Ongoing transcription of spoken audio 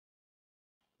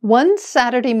One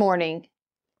Saturday morning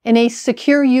in a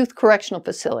secure youth correctional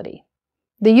facility,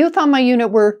 the youth on my unit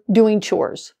were doing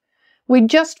chores. We'd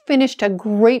just finished a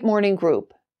great morning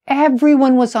group.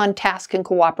 Everyone was on task and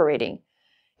cooperating.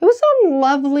 It was a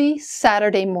lovely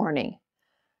Saturday morning.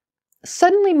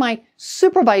 Suddenly, my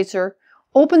supervisor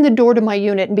opened the door to my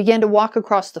unit and began to walk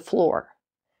across the floor.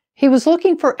 He was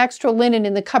looking for extra linen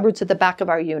in the cupboards at the back of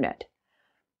our unit.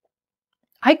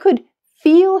 I could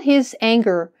feel his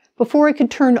anger before I could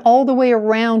turn all the way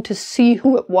around to see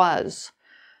who it was.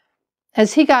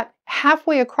 As he got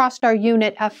halfway across our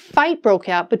unit, a fight broke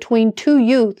out between two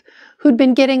youth who'd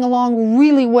been getting along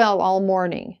really well all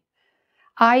morning.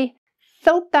 I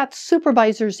felt that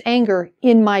supervisor's anger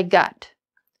in my gut.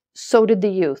 So did the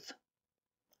youth.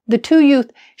 The two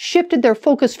youth shifted their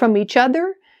focus from each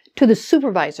other to the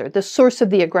supervisor, the source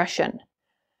of the aggression.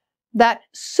 That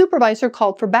supervisor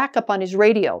called for backup on his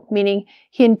radio, meaning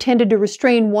he intended to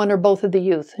restrain one or both of the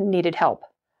youth who needed help.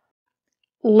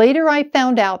 Later, I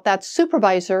found out that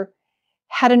supervisor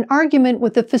had an argument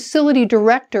with the facility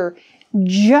director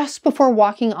just before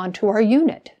walking onto our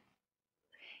unit.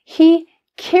 He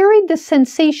carried the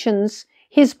sensations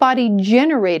his body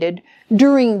generated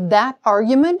during that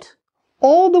argument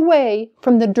all the way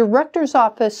from the director's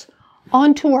office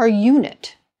onto our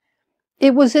unit.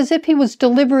 It was as if he was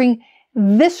delivering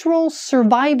visceral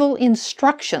survival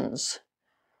instructions.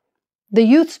 The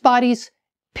youth's bodies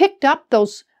picked up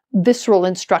those visceral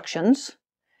instructions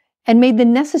and made the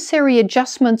necessary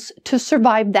adjustments to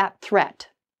survive that threat.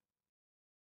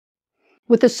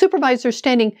 With the supervisor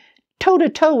standing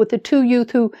toe-to-toe with the two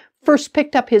youth who first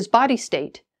picked up his body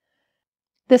state,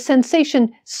 the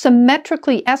sensation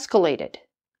symmetrically escalated.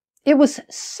 It was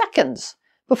seconds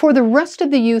before the rest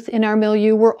of the youth in our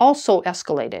milieu were also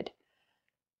escalated.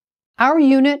 Our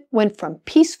unit went from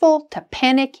peaceful to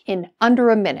panic in under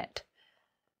a minute.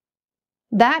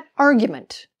 That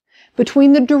argument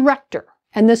between the director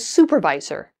and the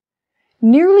supervisor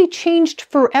nearly changed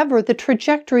forever the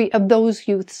trajectory of those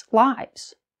youth's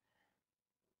lives.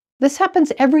 This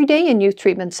happens every day in youth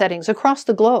treatment settings across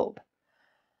the globe.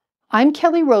 I'm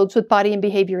Kelly Rhodes with Body and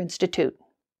Behavior Institute.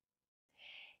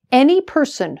 Any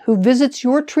person who visits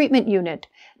your treatment unit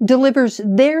delivers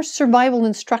their survival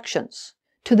instructions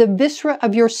to the viscera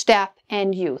of your staff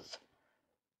and youth.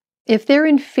 If they're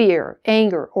in fear,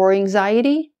 anger, or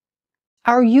anxiety,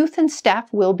 our youth and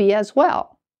staff will be as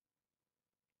well.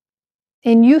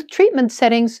 In youth treatment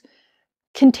settings,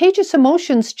 contagious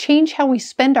emotions change how we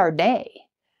spend our day.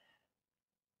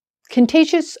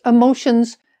 Contagious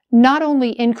emotions not only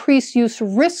increase youth's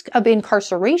risk of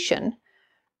incarceration,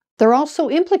 they're also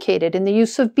implicated in the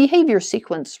use of behavior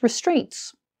sequence,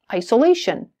 restraints,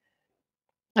 isolation,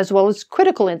 as well as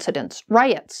critical incidents,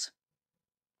 riots,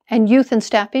 and youth and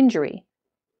staff injury.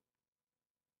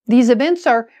 These events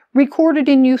are recorded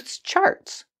in youth's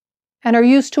charts and are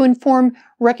used to inform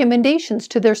recommendations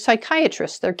to their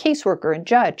psychiatrist, their caseworker, and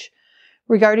judge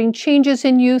regarding changes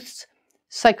in youth's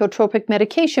psychotropic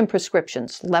medication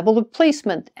prescriptions, level of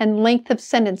placement, and length of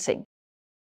sentencing.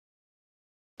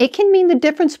 It can mean the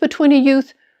difference between a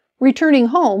youth returning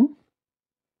home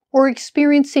or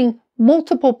experiencing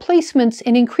multiple placements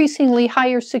in increasingly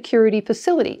higher security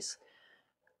facilities,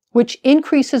 which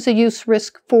increases a youth's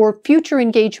risk for future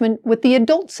engagement with the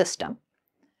adult system.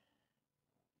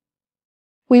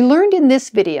 We learned in this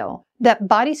video that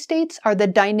body states are the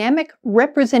dynamic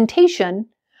representation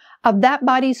of that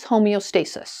body's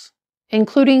homeostasis,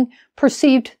 including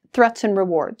perceived threats and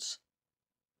rewards.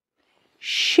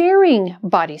 Sharing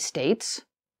body states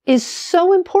is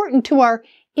so important to our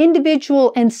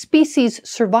individual and species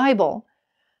survival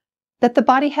that the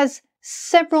body has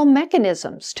several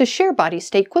mechanisms to share body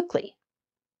state quickly.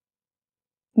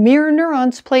 Mirror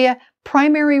neurons play a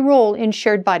primary role in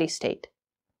shared body state.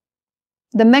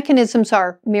 The mechanisms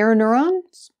are mirror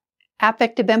neurons,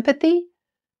 affective empathy,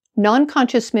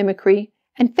 non-conscious mimicry,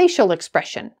 and facial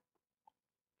expression.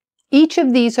 Each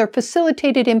of these are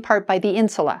facilitated in part by the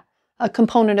insula, a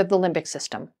component of the limbic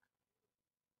system.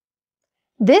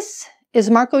 This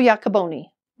is Marco Iacoboni.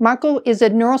 Marco is a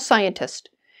neuroscientist.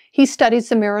 He studies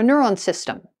the mirror neuron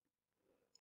system.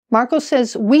 Marco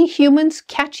says we humans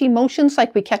catch emotions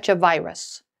like we catch a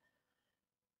virus.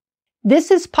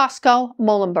 This is Pascal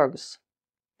Molenberg's.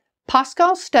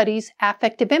 Pascal studies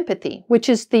affective empathy, which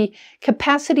is the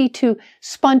capacity to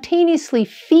spontaneously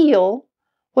feel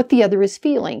what the other is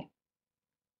feeling.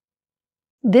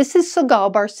 This is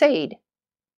Sigal Barsade.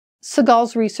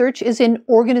 Sigal's research is in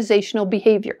organizational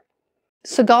behavior.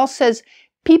 Sigal says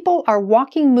people are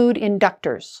walking mood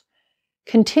inductors,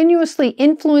 continuously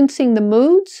influencing the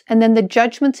moods and then the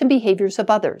judgments and behaviors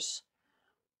of others.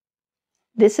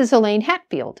 This is Elaine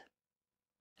Hatfield.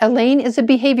 Elaine is a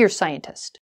behavior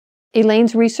scientist.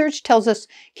 Elaine's research tells us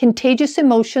contagious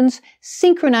emotions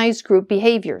synchronize group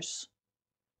behaviors.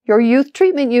 Your youth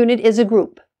treatment unit is a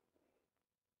group.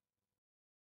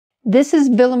 This is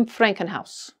Willem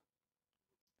Frankenhaus.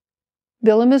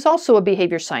 Willem is also a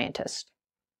behavior scientist.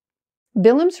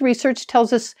 Willem's research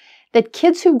tells us that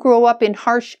kids who grow up in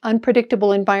harsh,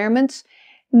 unpredictable environments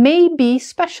may be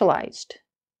specialized.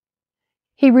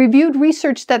 He reviewed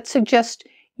research that suggests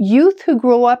youth who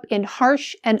grow up in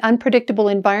harsh and unpredictable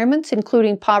environments,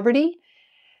 including poverty,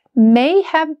 may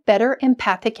have better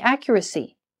empathic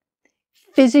accuracy,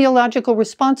 physiological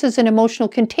responses and emotional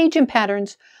contagion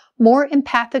patterns more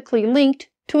empathically linked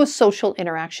to a social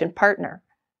interaction partner.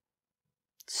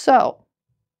 So,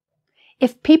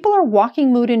 if people are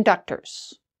walking mood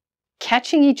inductors,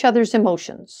 catching each other's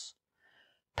emotions,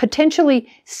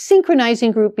 potentially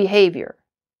synchronizing group behavior,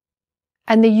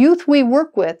 and the youth we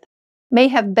work with may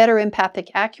have better empathic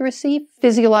accuracy,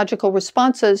 physiological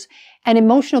responses, and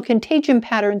emotional contagion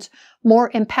patterns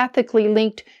more empathically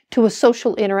linked to a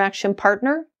social interaction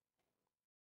partner,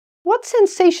 what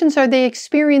sensations are they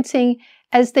experiencing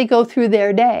as they go through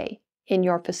their day in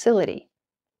your facility?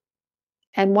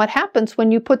 And what happens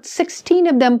when you put 16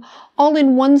 of them all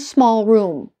in one small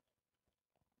room?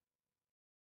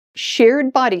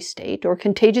 Shared body state, or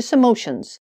contagious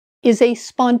emotions, is a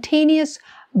spontaneous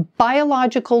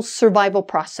biological survival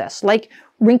process, like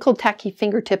wrinkled tacky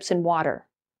fingertips in water.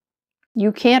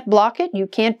 You can't block it, you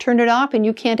can't turn it off, and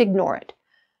you can't ignore it.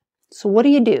 So what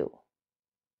do?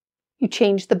 You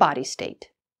change the body state.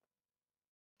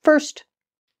 First,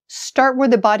 start where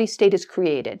the body state is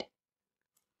created.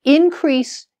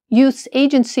 Increase youth's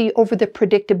agency over the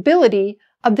predictability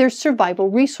of their survival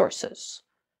resources.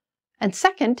 And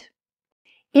second,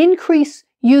 increase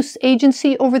youth's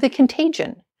agency over the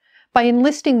contagion by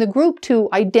enlisting the group to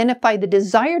identify the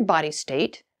desired body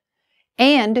state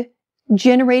and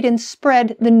generate and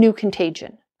spread the new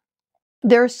contagion.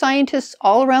 There are scientists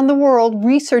all around the world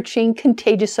researching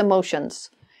contagious emotions.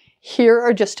 Here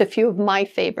are just a few of my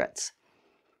favorites.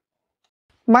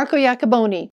 Marco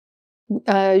Iacoboni,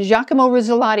 Giacomo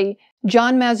Rizzolatti,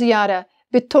 John Mazziata,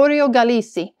 Vittorio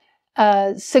Galisi,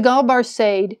 Sigal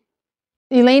Barsade,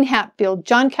 Elaine Hatfield,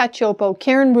 John Cacioppo,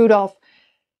 Karen Rudolph,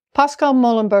 Pascal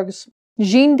Molenbergs,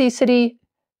 Jean Dicity,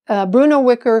 Bruno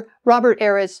Wicker, Robert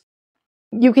Ares.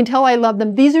 You can tell I love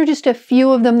them. These are just a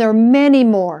few of them. There are many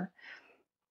more.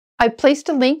 I've placed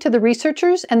a link to the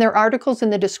researchers and their articles in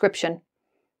the description.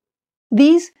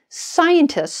 These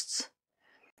scientists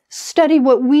study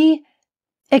what we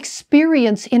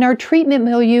experience in our treatment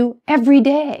milieu every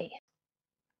day.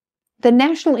 The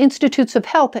National Institutes of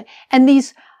Health and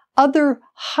these other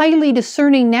highly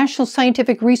discerning national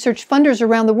scientific research funders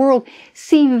around the world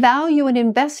see value in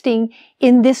investing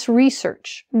in this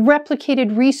research,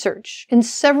 replicated research in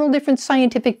several different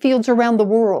scientific fields around the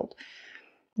world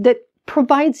that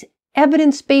provides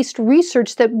evidence-based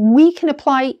research that we can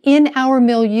apply in our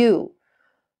milieu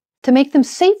to make them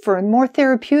safer and more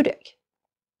therapeutic.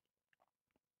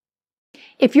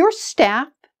 If your staff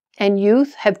and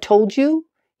youth have told you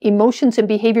emotions and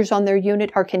behaviors on their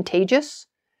unit are contagious,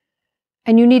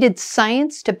 and you needed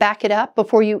science to back it up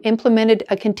before you implemented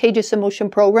a contagious emotion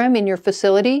program in your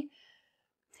facility,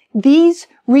 these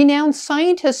renowned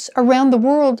scientists around the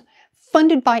world,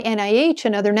 funded by NIH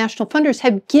and other national funders,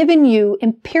 have given you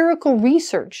empirical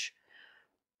research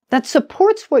that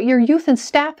supports what your youth and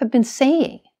staff have been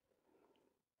saying.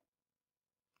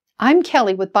 I'm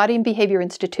Kelly with Body and Behavior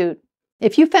Institute.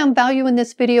 If you found value in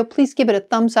this video, please give it a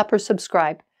thumbs up or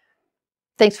subscribe.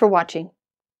 Thanks for watching.